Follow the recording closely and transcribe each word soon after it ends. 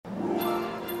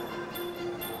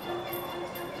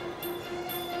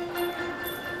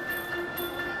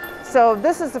So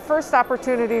this is the first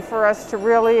opportunity for us to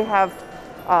really have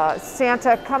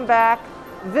Santa come back,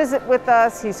 visit with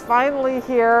us. He's finally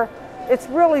here. It's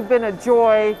really been a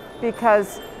joy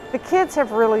because the kids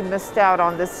have really missed out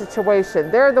on this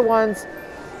situation. They're the ones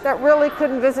that really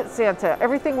couldn't visit Santa.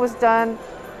 Everything was done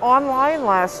online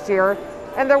last year,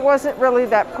 and there wasn't really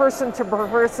that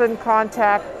person-to-person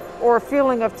contact or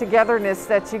feeling of togetherness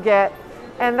that you get,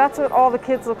 and that's what all the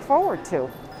kids look forward to.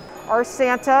 Our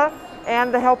Santa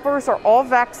and the helpers are all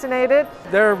vaccinated.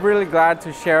 They're really glad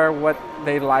to share what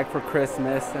they like for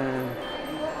Christmas, and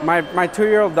my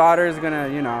 2-year-old daughter is gonna,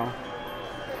 you know,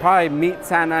 probably meet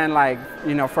Santa and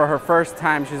for her first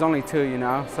time. She's only 2,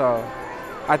 so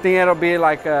I think it'll be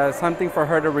like something for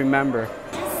her to remember.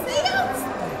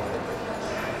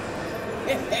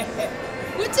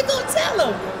 What you gonna tell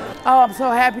them? Oh, I'm so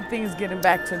happy things getting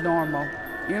back to normal.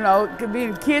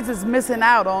 Being kids is missing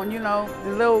out on,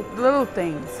 the little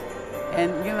things.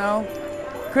 And,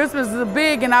 Christmas is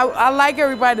big, and I like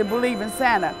everybody to believe in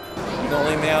Santa. You gonna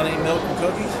leave me out any milk and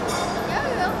cookies? Yeah,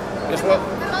 we will. Guess what?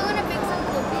 I'm gonna bake some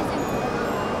cookies.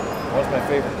 What's my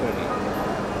favorite cookie?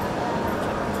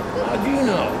 How do you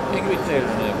know? You can be potato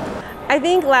name. I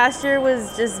think last year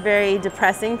was just very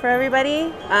depressing for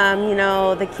everybody.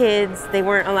 The kids, they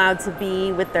weren't allowed to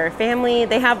be with their family.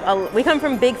 We come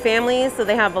from big families, so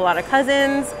they have a lot of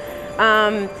cousins.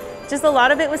 Just a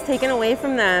lot of it was taken away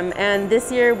from them. And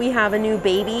this year we have a new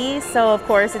baby, so of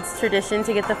course it's tradition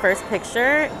to get the first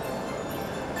picture.